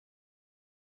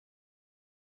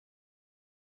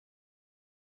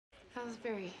How's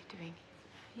Barry doing?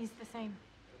 He's the same.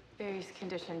 Barry's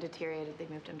condition deteriorated. They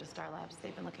moved him to Star Labs.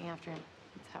 They've been looking after him.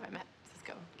 That's how I met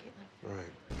Cisco and Caitlin.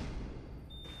 Right.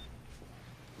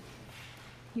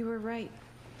 You were right.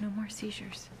 No more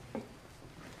seizures.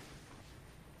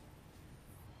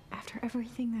 After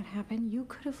everything that happened, you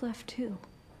could have left too.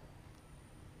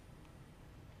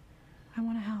 I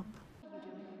want to help.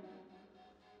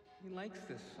 He likes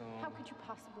this song. How could you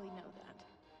possibly know that?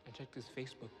 I checked his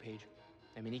Facebook page.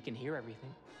 I mean, he can hear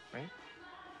everything, right?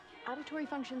 Auditory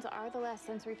functions are the last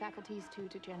sensory faculties to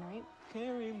degenerate.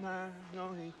 Carry my,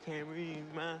 no, he carry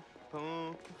my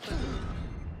phone.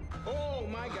 Oh,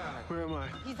 my God. Where am I?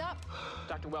 He's up.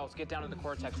 Dr. Wells, get down to the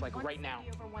cortex, like, right now.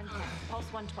 Over 110,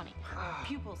 pulse 120.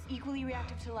 Pupils equally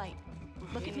reactive to light.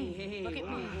 Look at me. Hey, Look at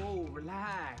me. whoa,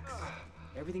 relax.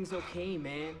 Everything's okay,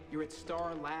 man. You're at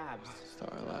Star Labs.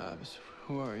 Star Labs.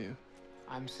 Who are you?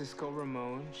 I'm Cisco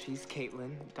Ramon. She's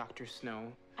Caitlin, Dr.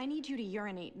 Snow. I need you to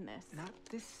urinate in this. Not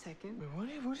this second.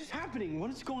 Wait, what is happening?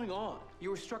 What is going on? You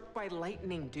were struck by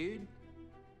lightning, dude.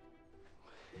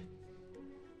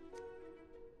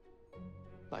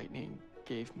 Lightning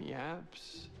gave me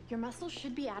abs. Your muscles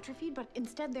should be atrophied, but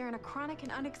instead they're in a chronic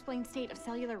and unexplained state of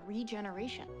cellular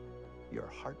regeneration. Your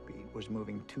heartbeat was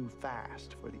moving too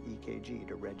fast for the EKG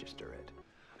to register it.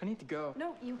 I need to go.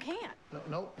 No, you can't.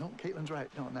 No, Caitlin's right.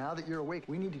 No, now that you're awake,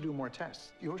 we need to do more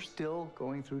tests. You're still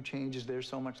going through changes. There's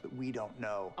so much that we don't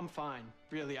know. I'm fine,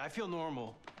 really. I feel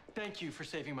normal. Thank you for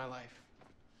saving my life.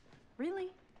 Really?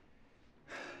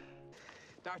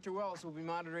 Dr. Wells will be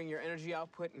monitoring your energy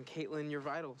output and Caitlin, your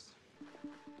vitals.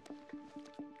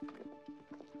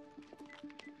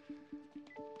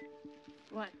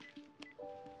 What?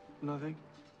 Nothing.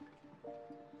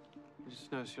 I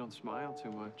just noticed you don't smile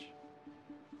too much.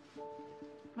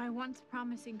 My once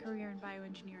promising career in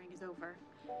bioengineering is over.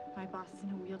 My boss is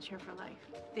in a wheelchair for life.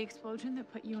 The explosion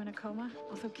that put you in a coma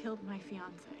also killed my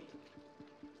fiance.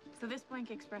 So this blank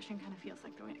expression kind of feels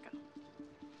like the way to go.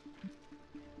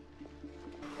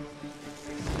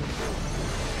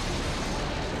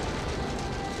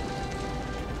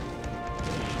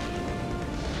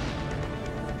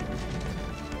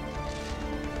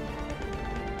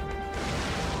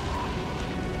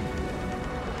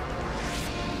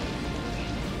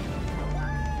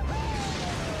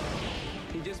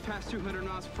 He just passed 200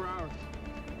 miles per hour.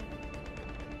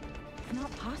 It's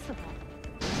not possible.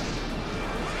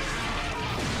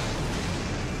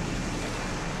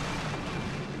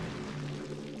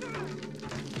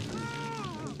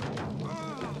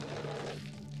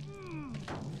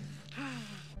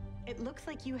 It looks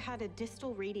like you had a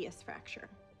distal radius fracture.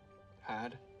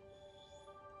 Had?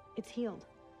 It's healed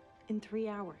in 3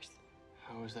 hours.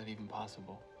 How is that even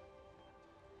possible?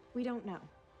 We don't know.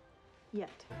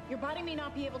 Yet. Your body may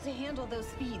not be able to handle those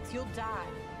speeds. You'll die.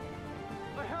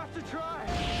 I have to try!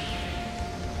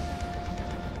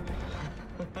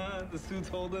 The suit's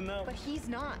holding up. But he's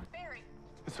not. Barry.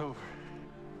 It's over.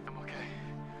 I'm okay.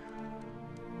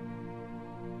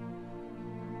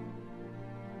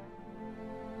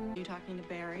 Are you talking to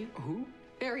Barry? Who?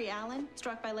 BarryAllen,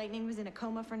 struck by lightning, was in a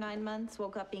coma for 9 months,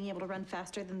 woke up being able to run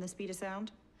faster than the speed of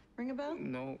sound. Ring a bell?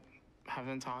 No,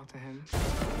 haven't talked to him.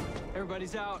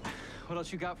 Everybody's out. What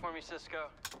else you got for me, Cisco?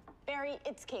 Barry,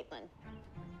 it's Caitlin.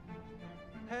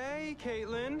 Hey,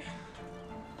 Caitlin.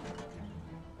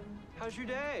 How's your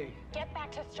day? Get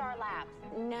back to Star Labs,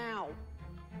 now.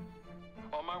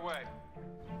 On my way.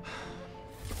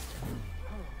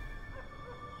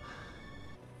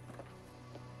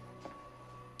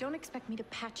 Don't expect me to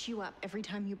patch you up every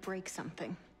time you break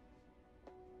something.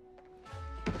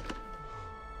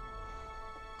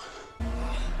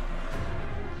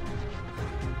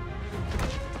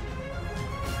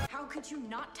 How could you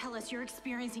not tell us you're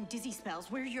experiencing dizzy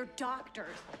spells? We're your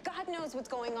doctors. God knows what's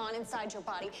going on inside your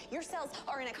body. Your cells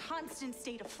are in a constant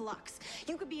state of flux.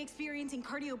 You could be experiencing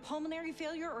cardiopulmonary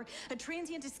failure or a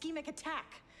transient ischemic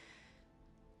attack.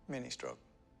 Mini stroke.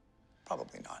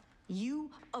 Probably not.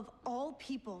 You, of all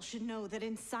people, should know that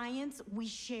in science, we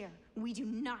share. We do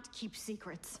not keep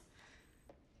secrets.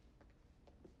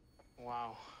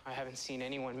 Wow, I haven't seen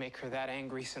anyone make her that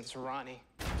angry since Ronnie.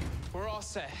 We're all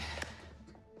set.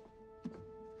 A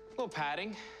little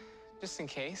padding, just in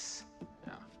case.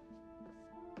 Yeah.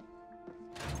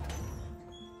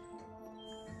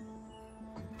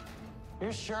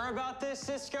 You're sure about this,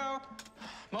 Cisco?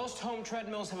 Most home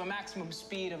treadmills have a maximum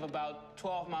speed of about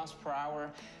 12 miles per hour.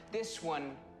 This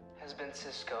one has been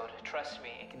Cisco'd. Trust me,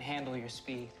 it can handle your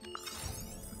speed.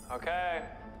 Okay.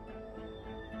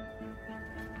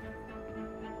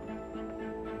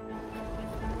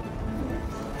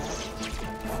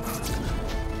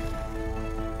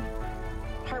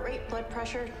 Heart rate blood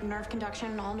pressure, nerve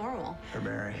conduction, all normal. For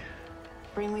Barry.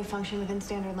 Brainwave function within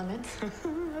standard limits.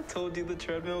 I told you the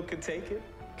treadmill could take it.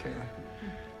 Caitlin,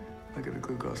 look at the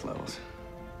glucose levels.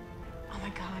 Oh my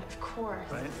God, of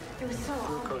course. Right? It was so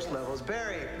Glucose obvious. levels.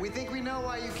 Barry, we think we know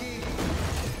why you keep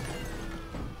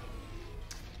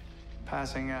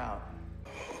passing out.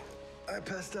 I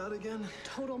passed out again?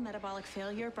 Total metabolic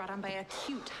failure brought on by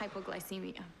acute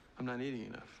hypoglycemia. I'm not eating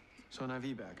enough. So an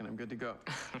IV back and I'm good to go.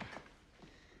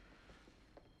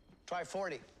 Try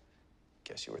 40.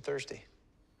 Guess you were thirsty.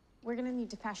 We're gonna need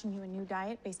to fashion you a new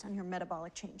diet based on your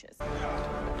metabolic changes.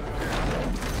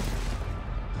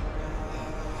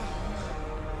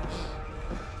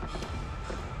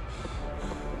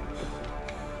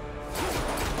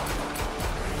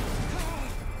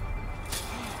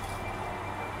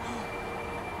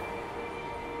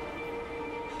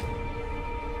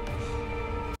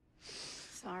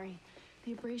 Sorry.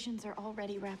 The abrasions are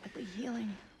already rapidly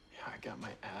healing. Yeah, I got my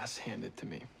ass handed to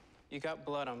me. You got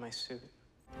blood on my suit.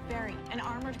 Barry, an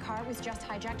armored car was just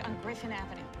hijacked on Griffin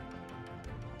Avenue.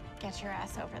 Get your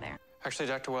ass over there. Actually,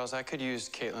 Dr. Wells, I could use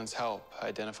Caitlin's help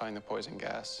identifying the poison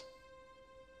gas.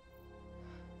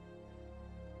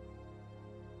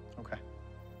 Okay.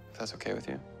 If that's okay with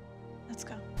you. Let's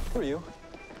go. Who are you?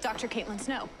 Dr.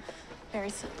 CaitlinSnow,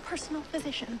 Barry's personal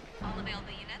physician. All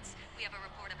available units, we have a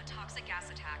report of a toxic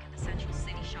gas attack at the Central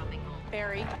City shopping mall.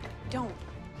 Barry, don't.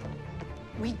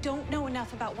 We don't know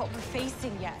enough about what we're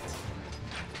facing yet.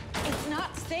 It's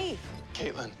not safe.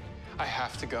 Caitlin, I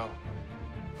have to go.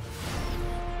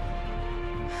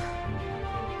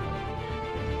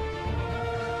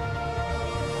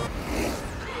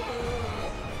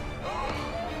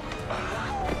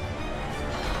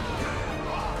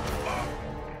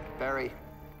 Barry.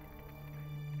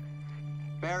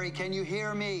 Barry, can you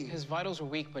hear me? His vitals are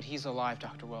weak, but he's alive,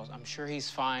 Dr. Wells. I'm sure he's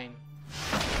fine.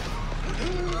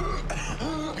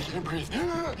 I can't breathe.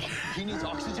 He needs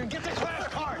oxygen. Get the crash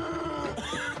cart!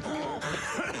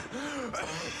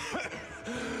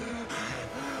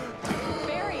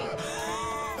 Barry!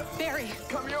 Barry!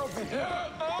 Cut me open.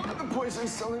 The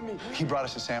poison's still in me. He brought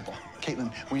us a sample.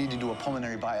 Caitlin, we need to do a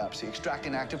pulmonary biopsy, extract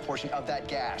an active portion of that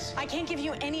gas. I can't give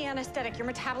you any anesthetic. Your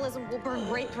metabolism will burn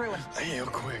right through it. I heal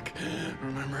quick,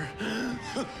 remember?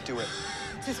 Do it.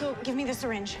 Cisco, give me the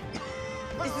syringe.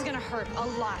 This is gonna hurt a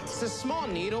lot. It's a small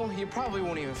needle. You probably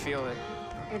won't even feel it.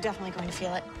 You're definitely going to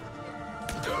feel it.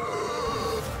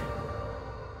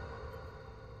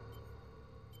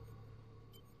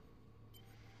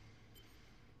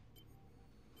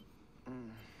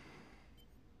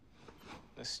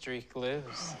 The streak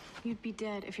lives. You'd be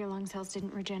dead if your lung cells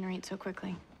didn't regenerate so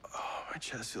quickly. Oh, my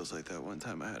chest feels like that one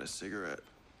time I had a cigarette.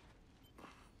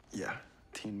 Yeah,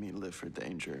 teen me live for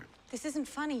danger. This isn't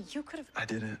funny. You could have... I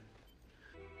didn't.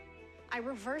 I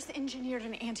reverse engineered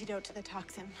an antidote to the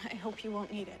toxin. I hope you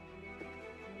won't need it.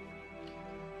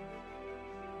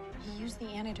 He used the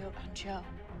antidote on Joe.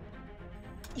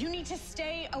 You need to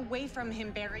stay away from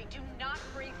him, Barry. Do not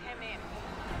breathe him in.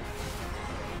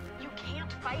 You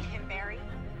can't fight him, Barry.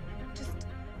 Just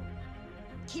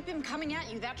keep him coming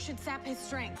at you. That should sap his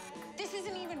strength. This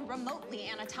isn't even remotely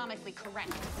anatomically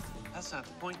correct. That's not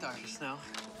the point, Dr. Snow.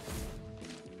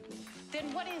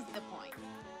 Then what is the point?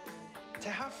 To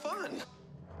have fun.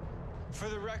 For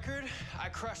the record, I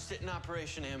crushed it in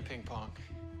Operation and Ping Pong.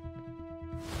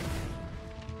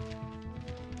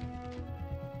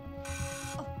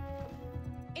 Oh,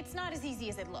 it's not as easy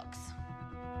as it looks.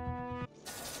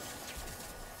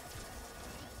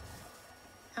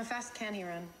 How fast can he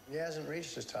run? He hasn't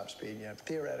reached his top speed yet,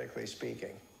 theoretically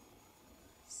speaking.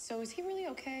 So is he really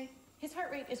okay? His heart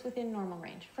rate is within normal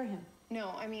range for him.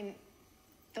 No, I mean,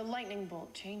 the lightning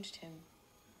bolt changed him.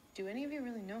 Do any of you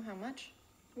really know how much?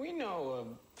 We know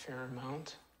a fair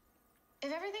amount.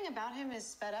 If everything about him is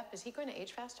sped up, is he going to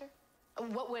age faster?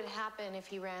 What would happen if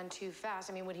he ran too fast?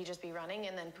 I mean, would he just be running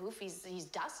and then poof, he's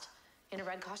dust in a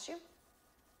red costume?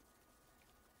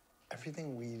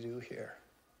 Everything we do here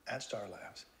at Star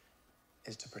Labs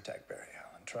is to protect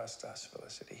BarryAllen. Trust us,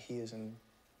 Felicity. He is in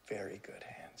very good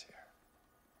hands here.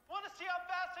 Want to see how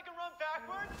fast I can run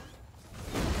backwards?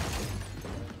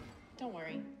 Don't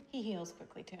worry, he heals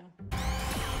quickly too.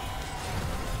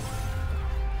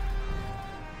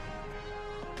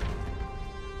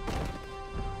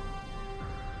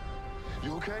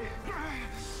 You okay?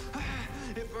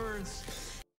 It burns.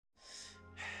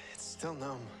 It's still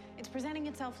numb. It's presenting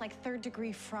itself like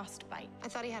third-degree frostbite. I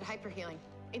thought he had hyperhealing.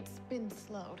 It's been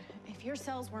slowed. If your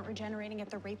cells weren't regenerating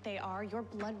at the rate they are, your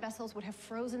blood vessels would have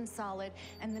frozen solid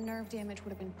and the nerve damage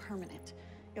would have been permanent.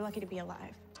 You're lucky to be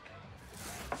alive.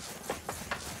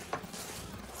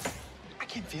 I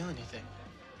can't feel anything.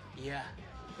 Yeah,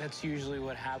 That's usually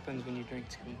what happens when you drink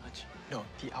too much. No,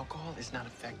 the alcohol is not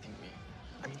affecting me.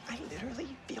 I mean, I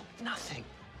literally feel nothing.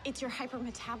 It's your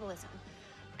hypermetabolism.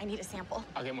 I need a sample.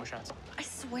 I'll get more shots. I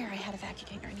swear I had a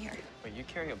vacuum in here. Wait, you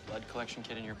carry a blood collection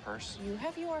kit in your purse? You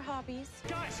have your hobbies.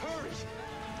 Guys, hurry!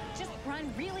 Just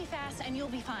run really fast and you'll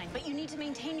be fine. But you need to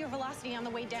maintain your velocity on the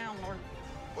way down or...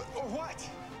 Or what?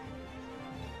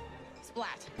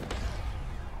 Splat.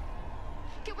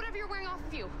 Get whatever you're wearing off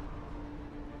of you.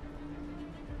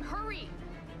 Hurry!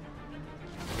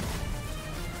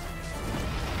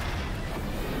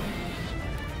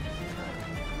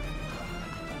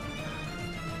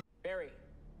 Barry,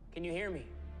 can you hear me?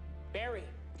 Barry!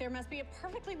 There must be a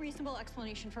perfectly reasonable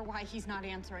explanation for why he's not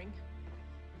answering.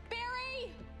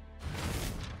 Barry!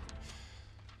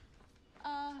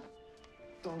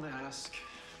 Don't ask.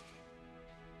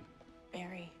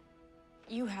 Barry,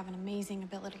 you have an amazing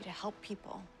ability to help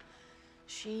people.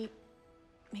 She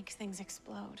makes things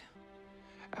explode.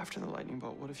 After the lightning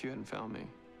bolt, what if you hadn't found me?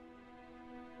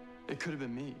 It could have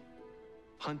been me.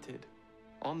 Hunted,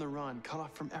 on the run, cut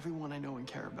off from everyone I know and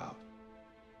care about.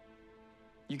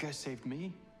 You guys saved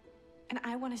me. And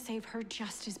I want to save her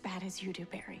just as bad as you do,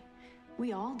 Barry.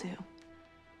 We all do.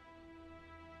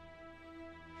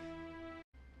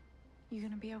 You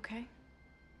gonna be okay?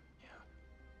 Yeah.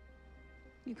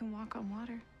 You can walk on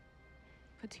water.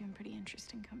 Puts you in pretty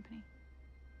interesting company.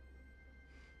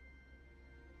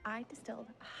 I distilled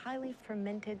a highly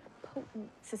fermented, potent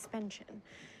suspension.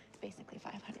 It's basically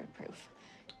 500 proof.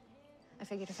 I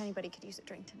figured if anybody could use a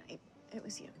drink tonight, it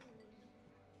was you.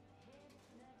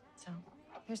 So,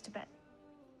 here's to bet.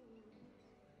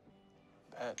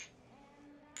 Bet.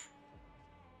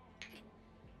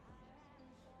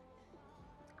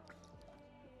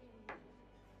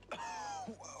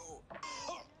 Whoa.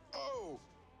 Oh.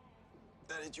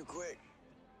 That hit you quick.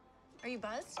 Are you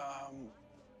buzzed?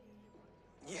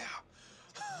 Yeah.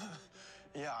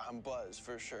 Yeah, I'm buzzed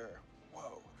for sure.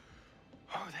 Whoa.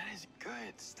 Oh, that is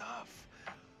good stuff.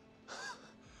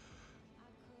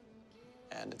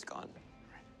 And it's gone.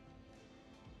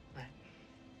 Right.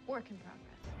 Work in progress.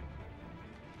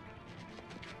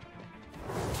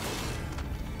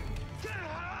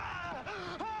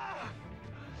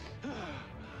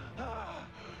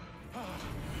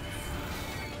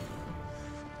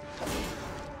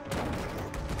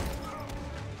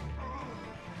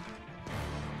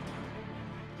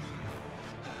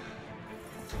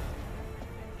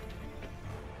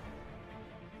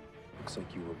 Looks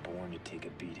like you were born to take a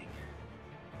beating.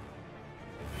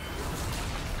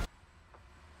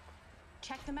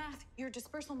 Check the math. Your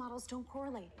dispersal models don't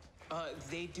correlate.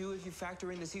 They do if you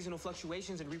factor in the seasonal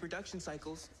fluctuations and reproduction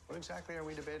cycles. What exactly are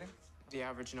we debating? The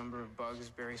average number of bugs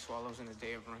Barry swallows in a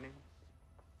day of running.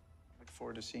 Look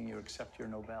forward to seeing you accept your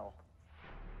Nobel.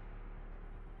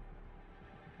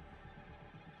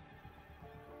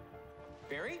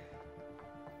 Barry?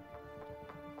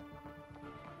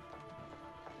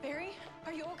 Barry,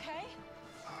 are you okay?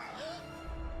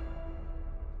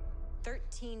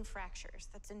 13 fractures.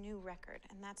 That's a new record,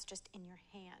 and that's just in your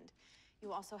hand.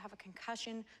 You also have a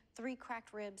concussion, 3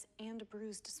 cracked ribs, and a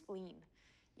bruised spleen.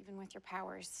 Even with your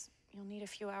powers, you'll need a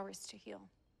few hours to heal.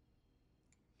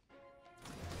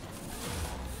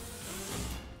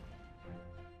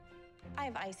 I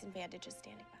have ice and bandages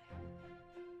standing by.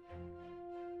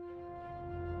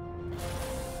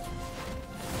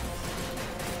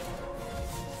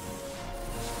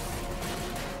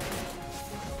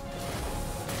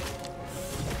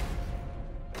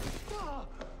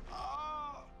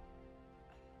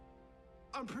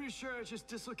 I'm pretty sure I just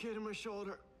dislocated my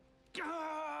shoulder.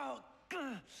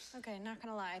 Okay, not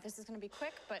gonna lie, this is gonna be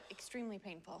quick, but extremely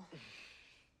painful.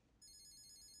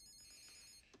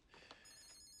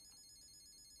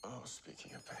 Oh,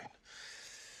 speaking of pain.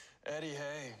 Eddie,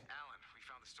 hey. Alan, we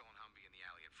found the stolen Humvee in the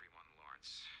alley at Fremont and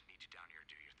Lawrence. Need you down here to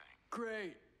do your thing.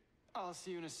 Great. I'll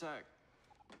see you in a sec.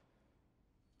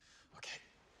 Okay.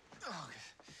 Okay.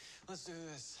 Let's do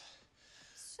this.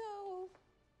 So,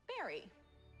 Barry,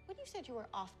 when you said you were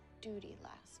off duty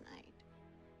last night,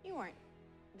 you weren't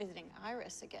visiting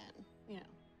Iris again, you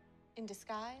know, in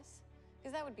disguise?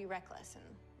 Because that would be reckless and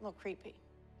a little creepy.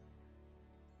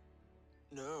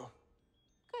 No.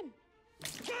 Good.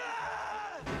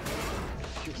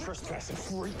 You trespassing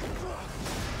freak!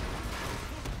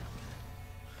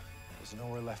 There's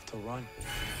nowhere left to run.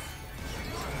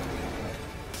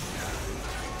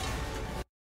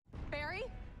 Barry?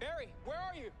 Barry, where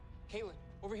are you? Caitlin,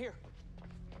 over here.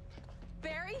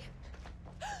 Barry?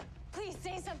 Please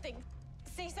say something.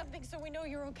 Say something so we know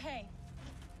you're okay.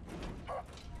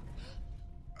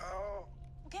 Oh.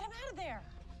 Get him out of there.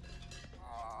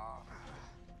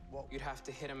 What you'd have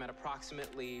to hit him at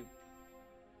approximately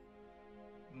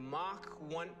Mach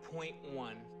 1.1.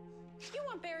 You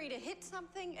want Barry to hit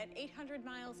something at 800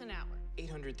 miles an hour?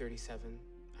 837,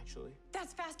 actually.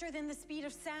 That's faster than the speed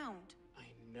of sound. I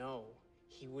know.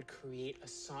 He would create a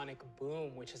sonic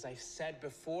boom, which, as I've said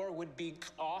before, would be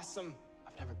awesome.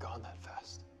 I've never gone that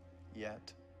fast.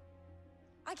 Yet.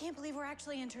 I can't believe we're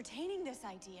actually entertaining this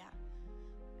idea.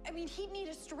 I mean, he'd need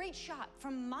a straight shot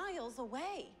from miles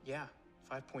away. Yeah,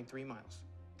 5.3 miles,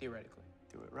 theoretically.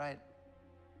 Do it right.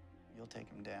 You'll take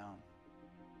him down.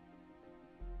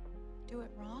 Do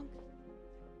it wrong,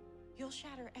 you'll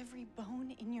shatter every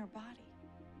bone in your body.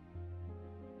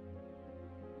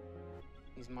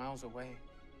 He's miles away.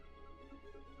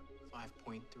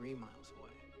 5.3 miles away.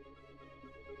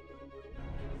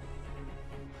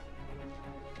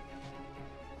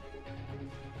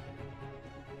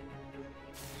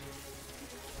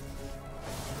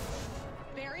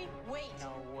 Barry, wait.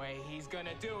 No way, he's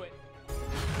gonna do it.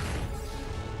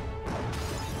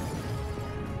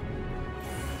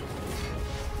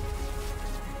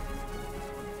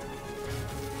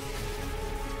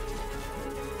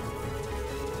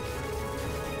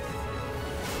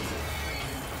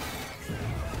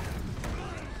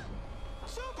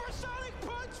 Supersonic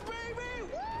punch, baby!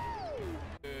 Woo!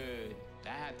 Good. That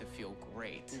had to feel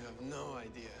great. You have no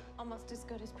idea. Almost as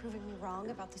good as proving me wrong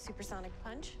about the supersonic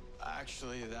punch.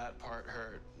 Actually, that part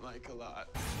hurt, like, a lot.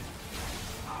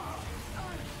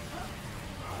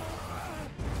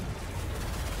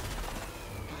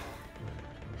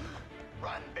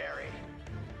 Run, Barry.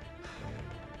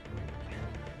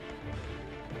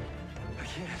 I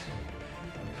can't.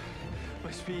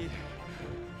 My speed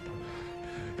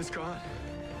is gone.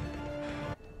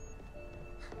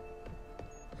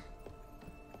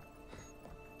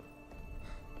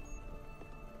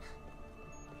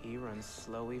 He runs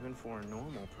slow even for a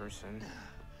normal person.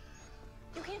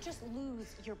 You can't just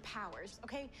lose your powers,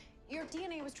 okay? Your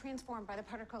DNA was transformed by the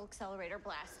particle accelerator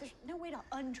blast. There's no way to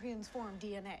untransform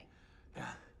DNA. Yeah.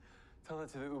 Tell that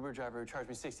to the Uber driver who charged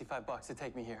me $65 to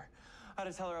take me here. I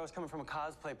had to tell her I was coming from a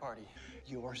cosplay party.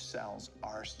 Your cells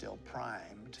are still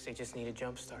primed. They just need a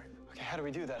jump start. Okay, how do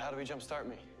we do that? How do we jumpstart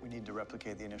me? We need to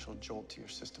replicate the initial jolt to your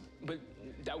system. But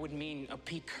that would mean a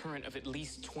peak current of at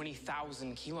least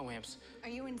 20,000 kiloamps. Are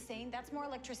you insane? That's more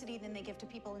electricity than they give to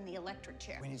people in the electric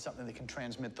chair. We need something that can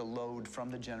transmit the load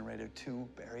from the generator to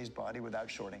Barry's body without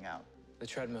shorting out. The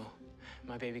treadmill.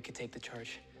 My baby could take the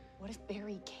charge. What if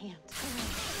Barry can't?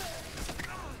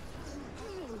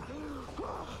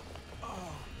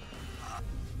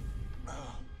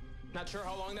 Not sure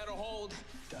how long that'll hold.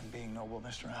 Done being noble,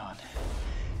 Mr. Allen.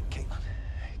 Caitlin,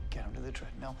 get him to the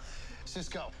treadmill.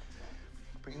 Cisco,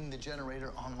 bring the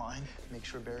generator online. Make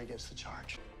sure Barry gets the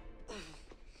charge.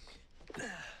 I'm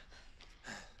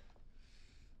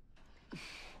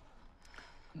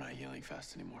not healing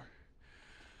fast anymore.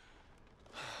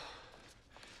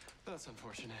 That's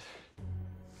unfortunate.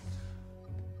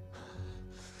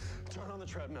 Turn on the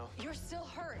treadmill. You're still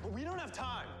hurt. But we don't have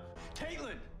time.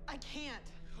 Caitlin! I can't.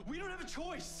 We don't have a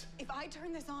choice. If I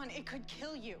turn this on, it could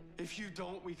kill you. If you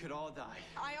don't, we could all die.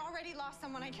 I already lost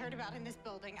someone I cared about in this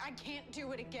building. I can't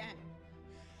do it again.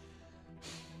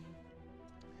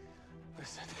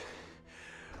 Listen,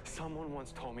 someone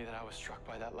once told me that I was struck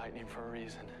by that lightning for a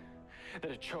reason,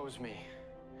 that it chose me.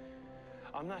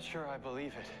 I'm not sure I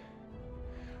believe it.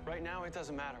 Right now, it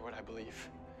doesn't matter what I believe.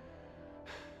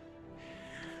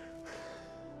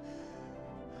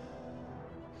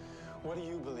 What do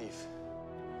you believe?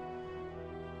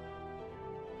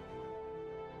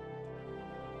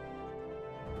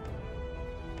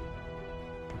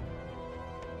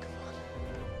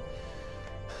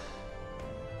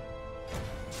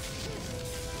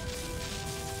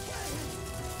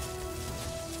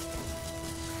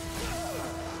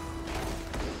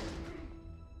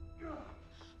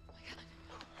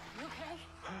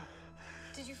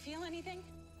 Did you feel anything?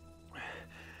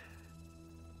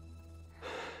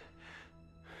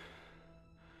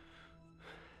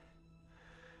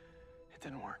 It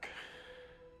didn't work.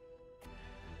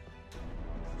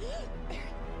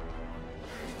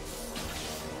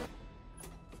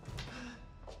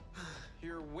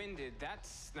 You're winded.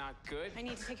 That's not good. I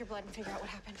need to take your blood and figure out what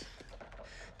happened.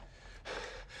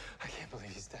 I can't believe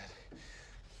he's dead.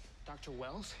 Dr.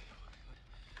 Wells?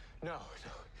 No.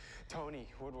 Tony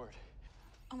Woodward.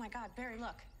 Oh my God, Barry,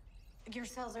 look. Your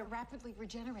cells are rapidly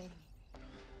regenerating.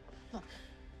 Look,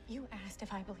 you asked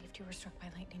if I believed you were struck by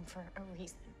lightning for a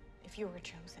reason, if you were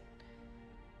chosen.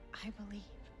 I believe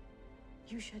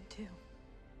you should too.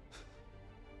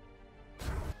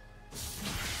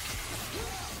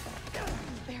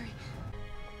 Barry.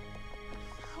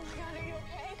 Oh my God, are you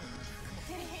okay?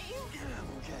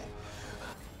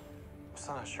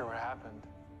 not sure what happened.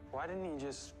 Why didn't he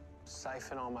just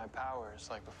siphon all my powers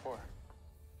like before?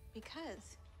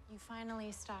 Because you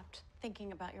finally stopped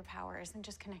thinking about your powers and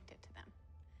just connected to them.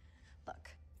 Look,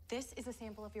 this is a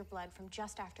sample of your blood from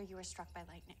just after you were struck by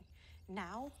lightning.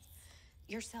 Now,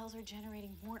 your cells are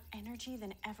generating more energy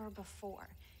than ever before.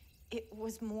 It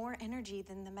was more energy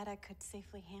than the meta could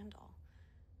safely handle.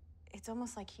 It's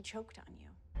almost like he choked on you.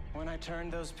 When I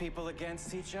turned those people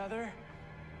against each other,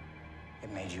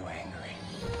 it made you angry.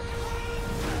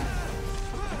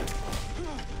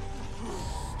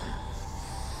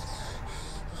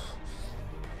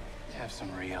 Have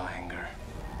some real anger.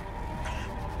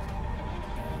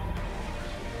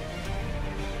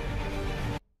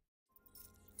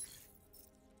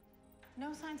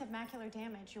 No signs of macular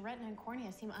damage. Your retina and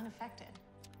cornea seem unaffected.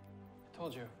 I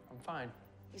told you, I'm fine.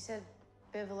 You said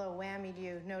Bivolo whammied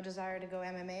you. No desire to go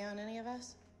MMA on any of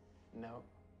us? No.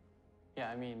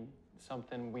 Yeah, I mean,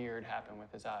 something weird happened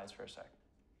with his eyes for a sec.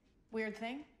 Weird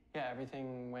thing? Yeah,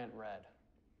 everything went red.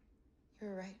 You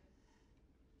were right.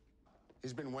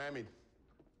 He's been whammied.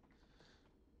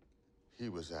 He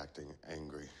was acting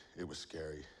angry. It was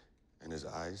scary. And his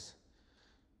eyes,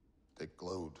 they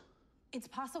glowed. It's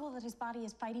possible that his body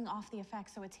is fighting off the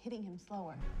effects, so it's hitting him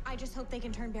slower. I just hope they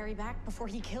can turn Barry back before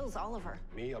he kills Oliver.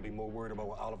 Me, I'll be more worried about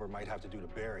what Oliver might have to do to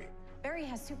Barry. Barry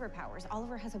has superpowers.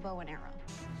 Oliver has a bow and arrow.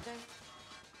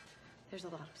 There's a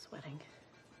lot of sweating.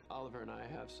 Oliver and I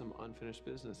have some unfinished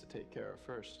business to take care of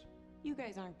first. You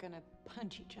guys aren't gonna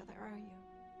punch each other, are you?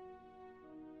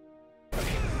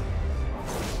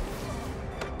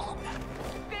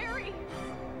 Barry!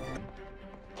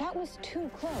 That was too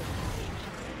close.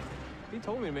 He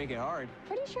told me to make it hard.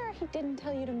 Pretty sure he didn't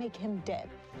tell you to make him dead.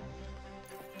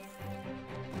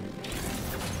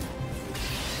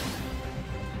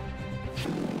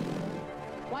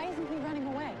 Why isn't he running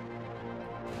away?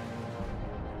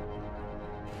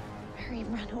 Barry,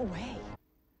 run away.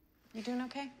 You doing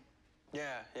okay?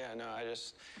 Yeah, no, I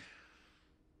just...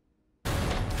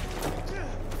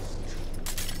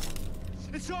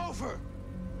 It's over!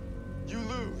 You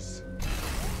lose.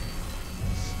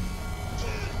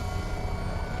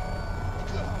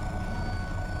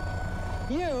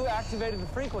 You activated the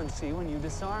frequency when you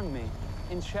disarmed me.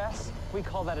 In chess, we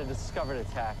call that a discovered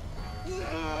attack.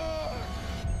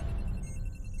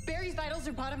 Barry's vitals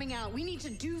are bottoming out. We need to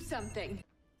do something.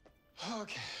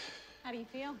 Okay. How do you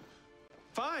feel?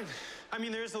 Fine. I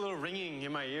mean, there's a little ringing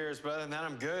in my ears, but other than that,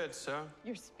 I'm good, so...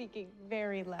 You're speaking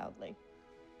very loudly.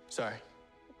 Sorry.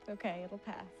 It's okay, it'll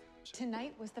pass.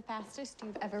 Tonight was the fastest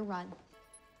you've ever run.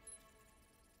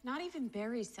 Not even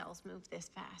Barry's cells move this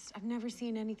fast. I've never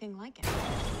seen anything like it.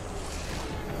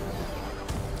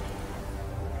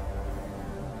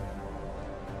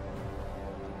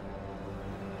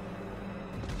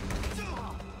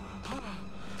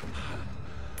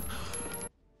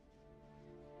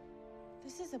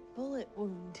 This is a bullet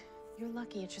wound. You're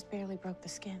lucky it just barely broke the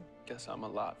skin. Guess I'm a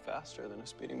lot faster than a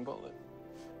speeding bullet.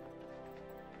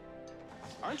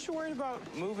 Aren't you worried about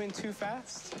moving too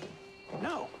fast?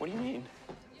 No, what do you mean?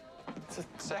 It's a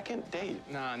second date.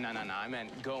 No. I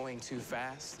meant going too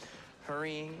fast,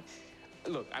 hurrying.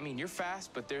 Look, I mean, you're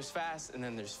fast, but there's fast, and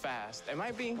then there's fast. Am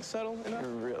I being subtle enough?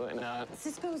 You're really not.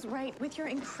 Cisco's right. With your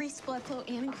increased blood flow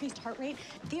and increased heart rate,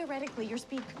 theoretically, your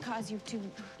speed could cause you to...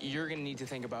 You're gonna need to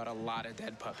think about a lot of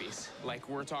dead puppies. Like,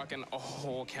 we're talking a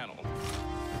whole kennel.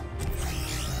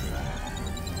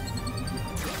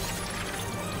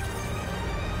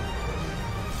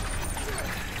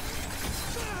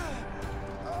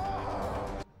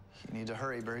 You need to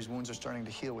hurry. Barry's wounds are starting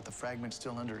to heal with the fragment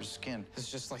still under his skin. It's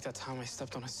just like that time I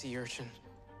stepped on a sea urchin.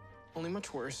 Only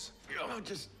much worse. Oh,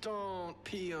 just don't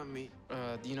pee on me.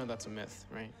 You know that's a myth,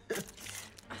 right?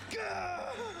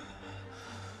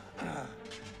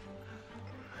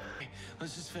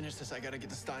 Let's just finish this. I gotta get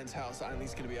to Stein's house.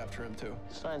 Eileen's gonna be after him, too.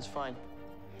 Stein's fine.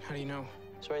 How do you know?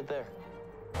 It's right there.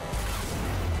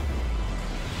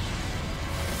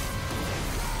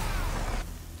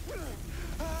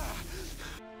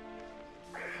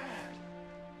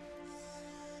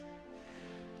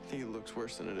 I think it looks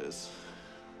worse than it is.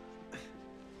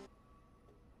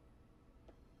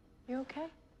 You okay? You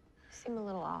seem a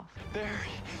little off. There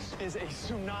is a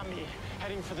tsunami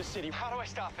heading for the city. How do I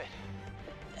stop it?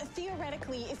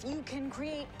 Theoretically, if you can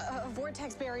create a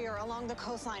vortex barrier along the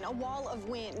coastline, a wall of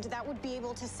wind, that would be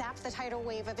able to sap the tidal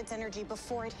wave of its energy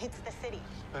before it hits the city.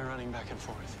 By running back and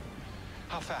forth.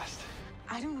 How fast?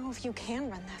 I don't know if you can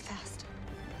run that fast.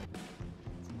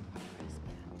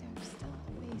 There's still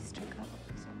a ways to go.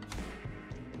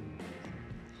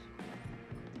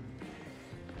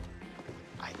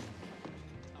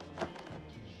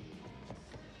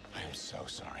 I am so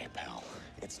sorry, pal.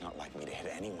 It's not like me to hit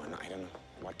anyone. I don't know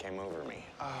what came over me.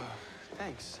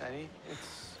 Thanks, Eddie.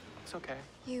 It's okay.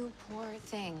 You poor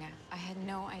thing. I had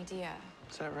no idea.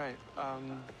 Is that right?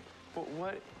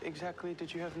 What exactly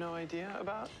did you have no idea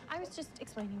about? I was just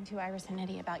explaining to Iris and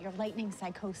Eddie about your lightning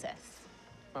psychosis.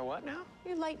 My what now?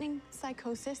 Your lightning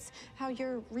psychosis. How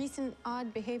your recent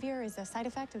odd behavior is a side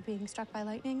effect of being struck by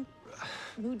lightning.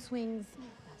 Mood swings,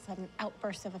 sudden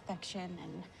outbursts of affection,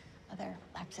 and other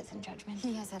lapses in judgment.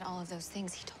 He has had all of those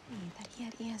things. He told me that he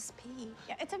had ESP.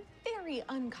 Yeah, it's a very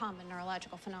uncommon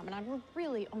neurological phenomenon. We're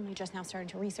really only just now starting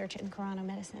to research it in Corano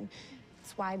medicine.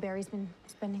 That's why Barry's been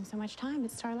spending so much time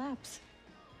at Star Labs.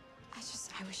 I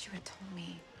wish you had told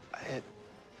me. It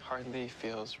hardly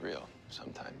feels real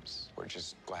sometimes. We're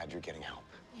just glad you're getting help.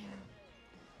 Yeah.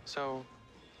 So,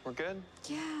 we're good?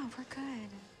 Yeah, we're good.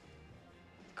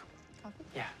 Coffee?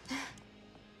 Yeah.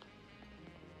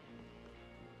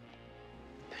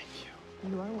 Thank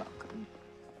you. You are welcome.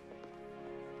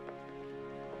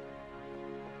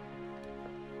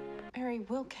 Barry,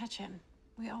 we'll catch him.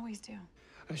 We always do.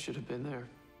 I should have been there.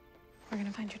 We're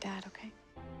gonna find your dad, okay?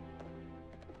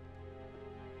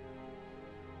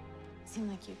 Seemed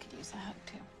like you could use a hug,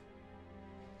 too.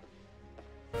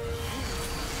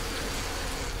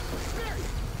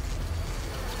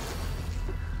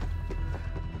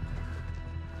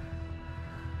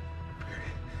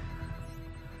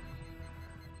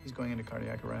 He's going into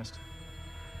cardiac arrest.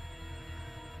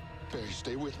 Barry,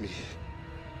 stay with me.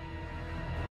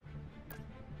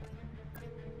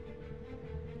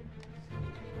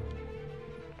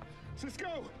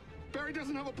 Cisco! Barry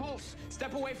doesn't have a pulse.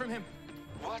 Step away from him.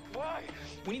 What? Why?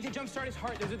 We need to jumpstart his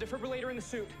heart. There's a defibrillator in the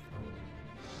suit.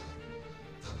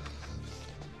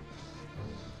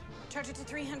 Charge it to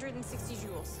 360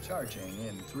 joules. Charging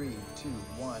in 3, 2,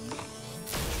 1.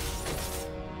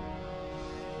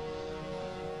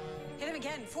 Hit him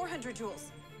again, 400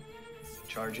 joules.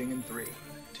 Charging in 3,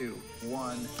 2,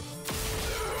 1.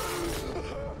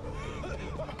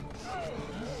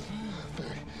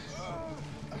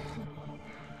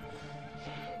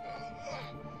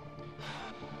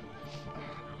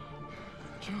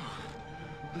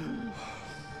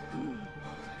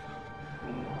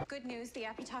 Good news, the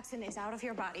apitoxin is out of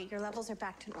your body. Your levels are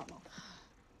back to normal.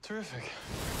 Terrific.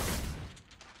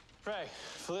 Ray,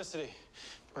 Felicity,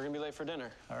 we're gonna be late for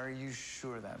dinner. Are you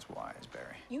sure that's wise,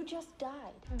 Barry? You just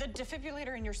died. The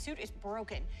defibrillator in your suit is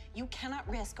broken. You cannot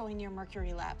risk going near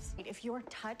Mercury Labs. If you're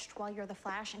touched while you're the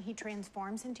Flash and he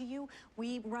transforms into you,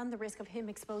 we run the risk of him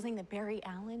exposing that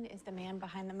BarryAllen is the man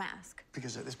behind the mask.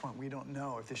 Because at this point, we don't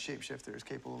know if this shapeshifter is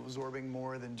capable of absorbing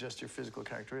more than just your physical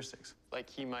characteristics. Like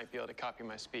he might be able to copy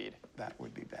my speed. That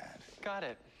would be bad. Got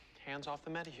it. Hands off the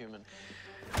metahuman.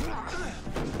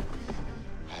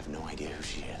 I have no idea who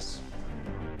she is.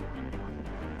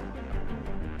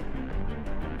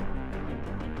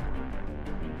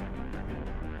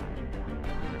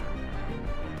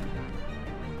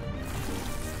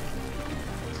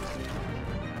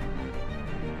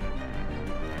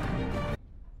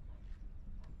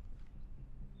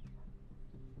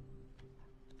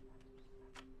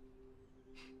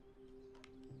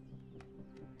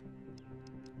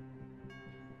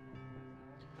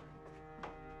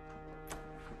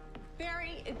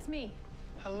 Barry, it's me.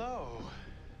 Hello.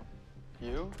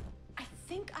 You? I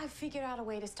think I've figured out a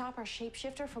way to stop our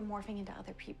shapeshifter from morphing into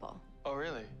other people. Oh,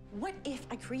 really? What if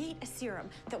I create a serum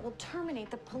that will terminate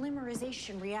the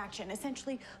polymerization reaction,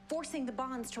 essentially forcing the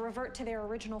bonds to revert to their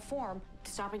original form,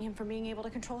 stopping him from being able to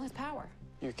control his power?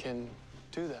 You can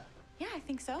do that? Yeah, I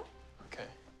think so. Okay.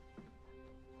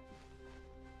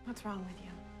 What's wrong with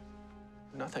you?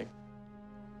 Nothing.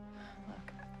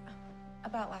 Look,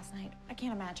 about last night, I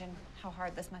can't imagine how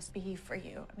hard this must be for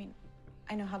you. I mean,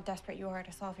 I know how desperate you are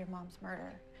to solve your mom's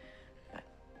murder, but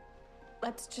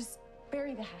let's just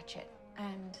bury the hatchet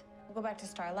and we'll go back to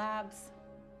Star Labs,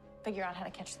 figure out how to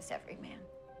catch this everyman.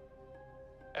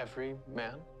 Every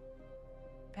man?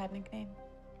 Bad nickname?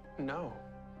 No.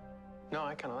 No,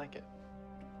 I kind of like it.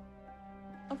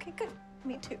 Okay, good.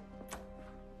 Me too.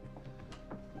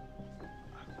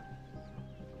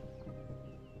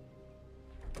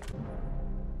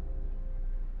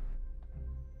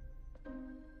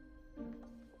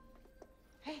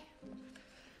 Hey,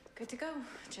 good to go.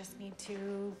 Just need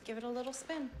to give it a little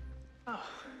spin. Oh.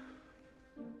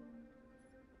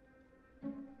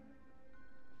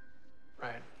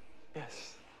 Right.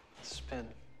 Yes. Spin.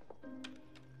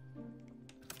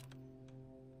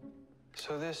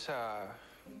 So this,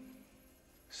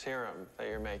 serum that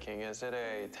you're making, is it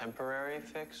a temporary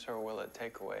fix or will it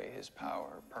take away his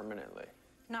power permanently?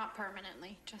 Not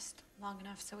permanently, just long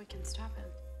enough so we can stop him.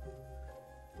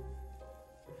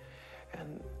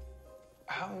 And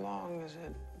how long is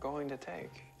it going to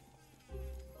take?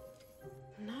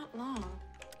 Not long.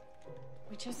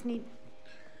 We just need...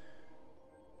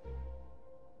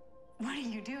 What are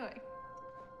you doing?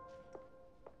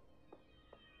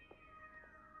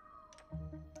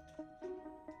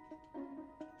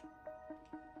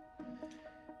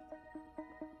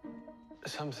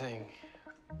 Something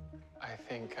I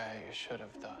think I should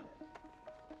have done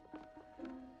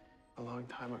a long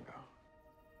time ago.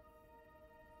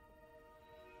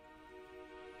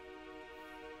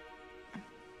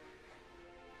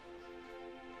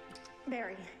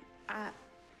 Barry,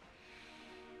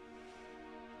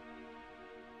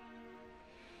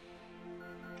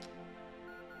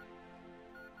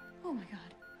 Oh my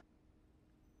God.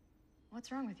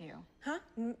 What's wrong with you? Huh?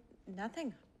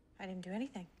 Nothing. I didn't do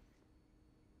anything.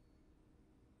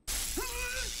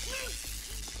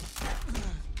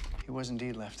 He was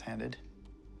indeed left-handed,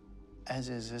 as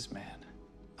is this man.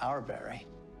 Our Barry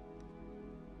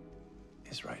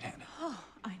is right-handed. Oh,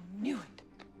 I knew it.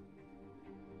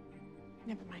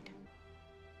 Never mind.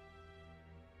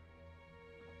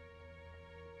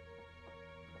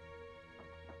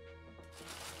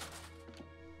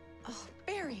 Oh,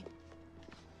 Barry.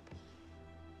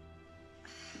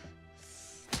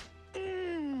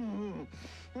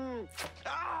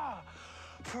 Ah!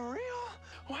 For real?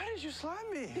 Why did you slap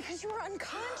me? Because you were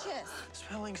unconscious.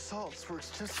 Smelling salts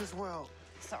works just as well.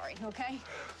 Sorry, okay?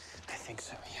 I think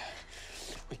so,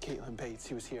 yeah. With Caitlin Bates,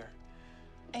 he was here.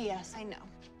 Yes, I know.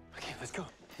 Okay, let's go.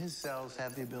 His cells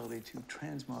have the ability to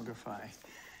transmogrify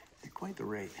at quite the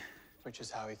rate. Which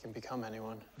is how he can become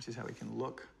anyone. Which is how he can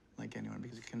look like anyone,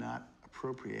 because he cannot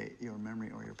appropriate your memory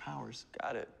or your powers.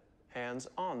 Got it. Hands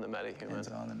on the metahuman. Hands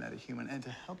on the metahuman. And to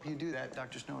help you do that,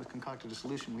 Dr. Snow has concocted a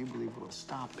solution we believe will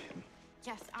stop him.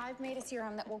 Yes, I've made a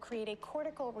serum that will create a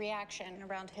cortical reaction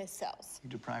around his cells. You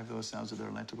deprive those cells of their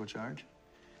electrical charge,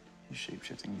 his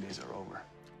shape-shifting days are over.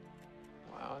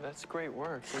 Wow, that's great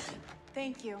work.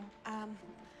 Thank you.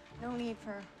 No need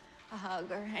for a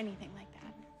hug or anything like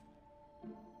that.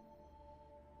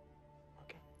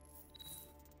 Okay.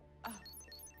 Oh,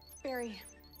 Barry,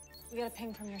 we got a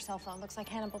ping from your cell phone. Looks like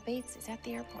Hannibal Bates is at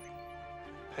the airport.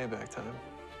 Payback time.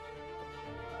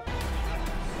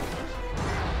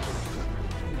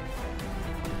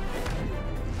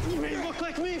 You may look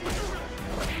like me,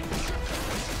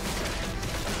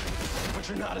 but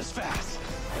you're not as fast.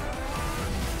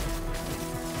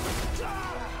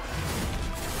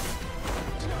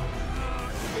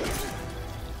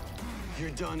 You're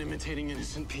done imitating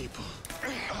innocent people.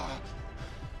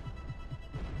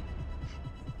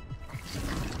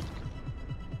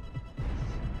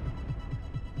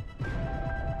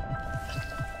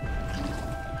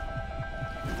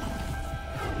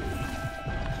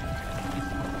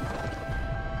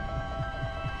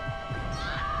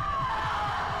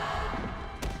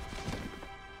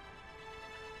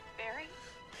 Barry?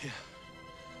 Yeah.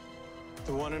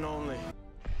 The one and only.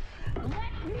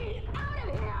 Let me out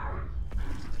of here!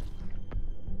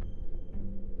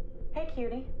 Hey,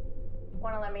 cutie.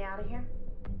 Want to let me out of here?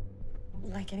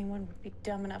 Like anyone would be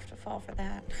dumb enough to fall for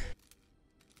that.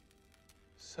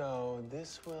 So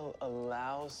this will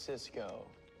allow Cisco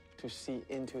to see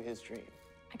into his dream.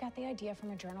 I got the idea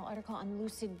from a journal article on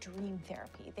lucid dream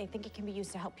therapy. They think it can be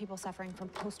used to help people suffering from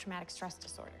post-traumatic stress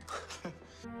disorder.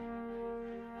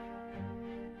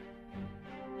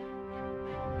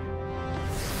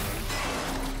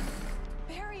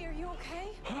 Barry, are you okay?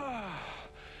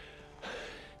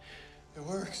 It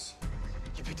works.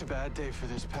 You picked a bad day for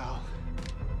this, pal.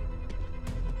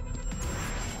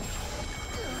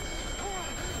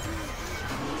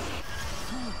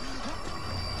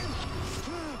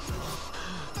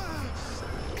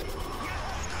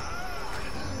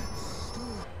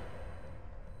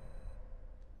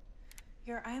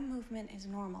 Your eye movement is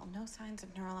normal. No signs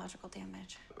of neurological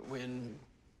damage. When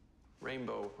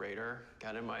Rainbow Raider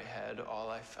got in my head, all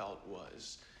I felt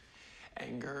was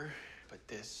anger, but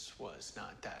this was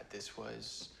not that. This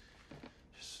was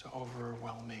just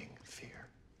overwhelming fear.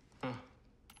 Huh.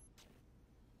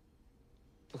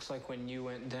 Looks like when you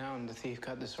went down, the thief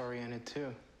got disoriented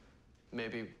too.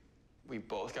 Maybe we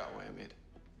both got whammied.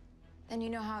 Then you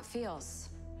know how it feels.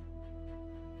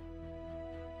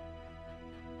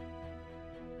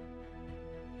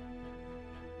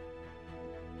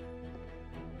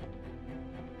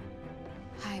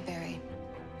 Hi, Barry.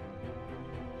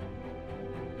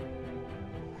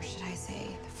 Or should I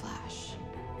say, the Flash?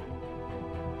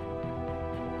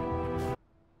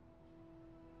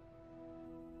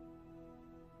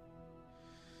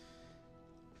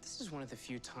 This is one of the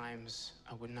few times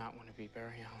I would not want to be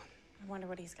BarryAllen. I wonder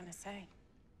what he's gonna say.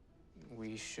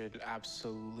 We should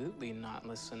absolutely not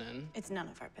listen in. It's none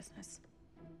of our business.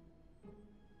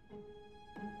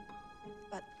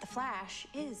 But the Flash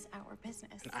is our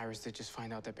business. And Iris did just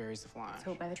find out that Barry's the Flash.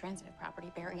 So by the transitive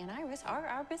property, Barry and Iris are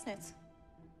our business.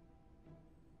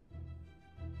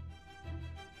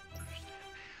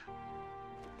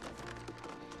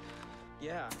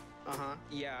 Yeah,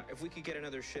 yeah. If we could get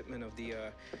another shipment of the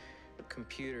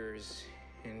computers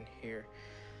in here.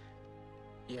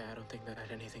 Yeah, I don't think that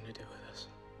had anything to do with this.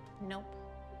 Nope.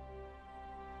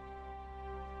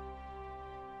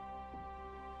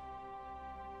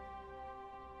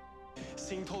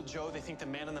 Singh told Joe they think the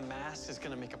man in the mask is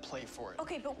gonna make a play for it.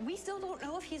 Okay, but we still don't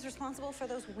know if he's responsible for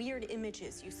those weird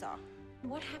images you saw.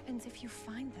 What happens if you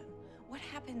find them? What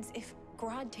happens if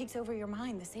Grodd takes over your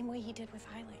mind the same way he did with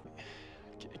Hailey?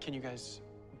 Can you guys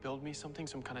build me something,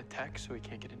 some kind of tech, so he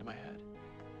can't get into my head?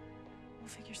 We'll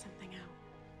figure something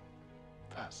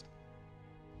out. Fast.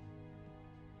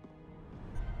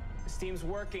 This team's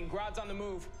working. Grodd's on the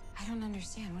move. I don't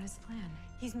understand. What is the plan?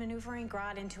 He's maneuvering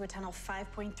Grodd into a tunnel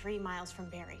 5.3 miles from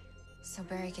Barry. So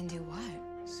Barry can do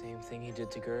what? Same thing he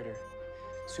did to Girder.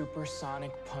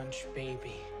 Supersonic punch,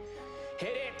 baby. Hit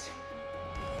it!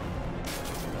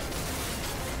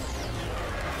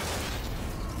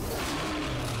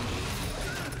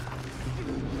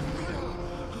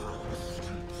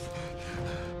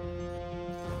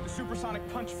 The supersonic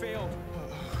punch failed.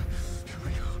 Here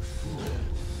we go.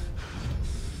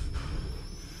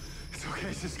 It's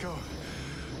okay, Cisco.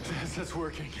 That's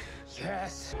working.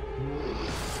 Yes.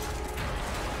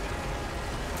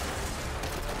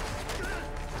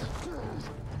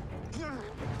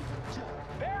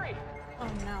 Barry! Oh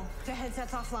no, the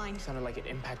headset's offline. Sounded like it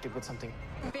impacted with something.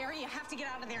 Barry, you have to get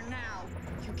out of there now.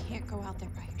 You can't go out there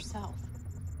by yourself.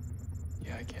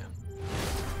 Yeah, I can.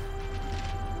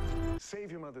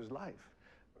 Save your mother's life.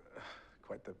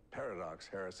 Quite the paradox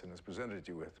Harrison has presented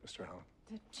you with, Mr. Allen.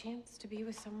 The chance to be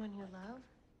with someone you love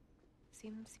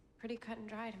seems pretty cut and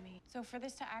dry to me. So for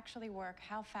this to actually work,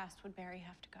 how fast would Barry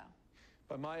have to go?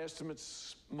 By my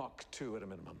estimates, Mach 2 at a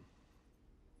minimum.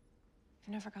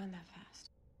 I've never gone that fast.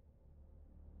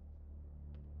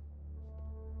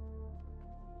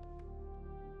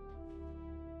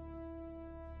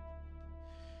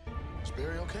 Is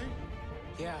Barry okay?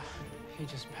 Yeah, he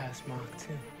just passed Mach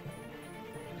 2.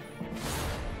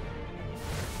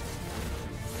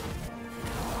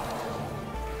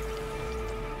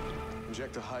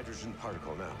 Inject a hydrogen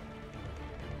particle now.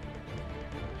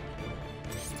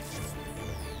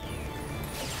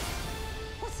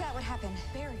 What's that? What happened?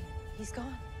 Barry, he's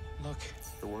gone. Look.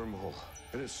 The wormhole.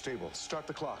 It is stable. Start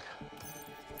the clock.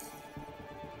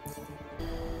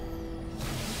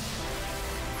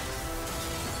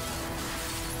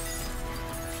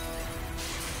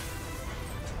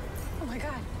 Oh my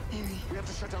God, Barry. We have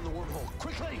to shut down the wormhole.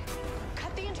 Quickly!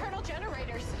 Cut the internal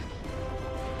generators.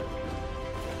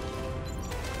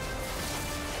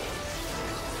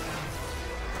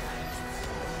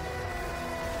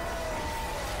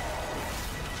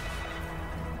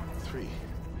 Three,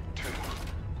 two,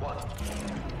 one.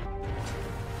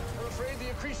 I'm afraid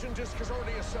the accretion disk is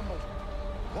already assembled.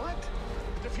 What?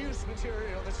 Diffused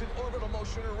material that's in orbital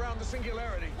motion around the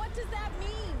singularity. What does that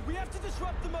mean? We have to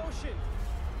disrupt the motion.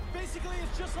 Basically,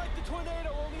 it's just like the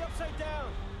tornado, only upside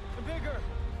down. And bigger.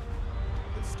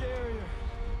 And scarier.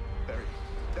 Barry,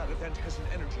 that event has an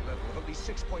energy level of at least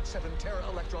 6.7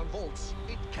 tera-electron volts.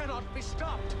 It cannot be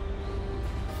stopped.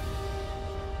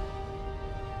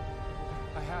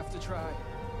 I have to try.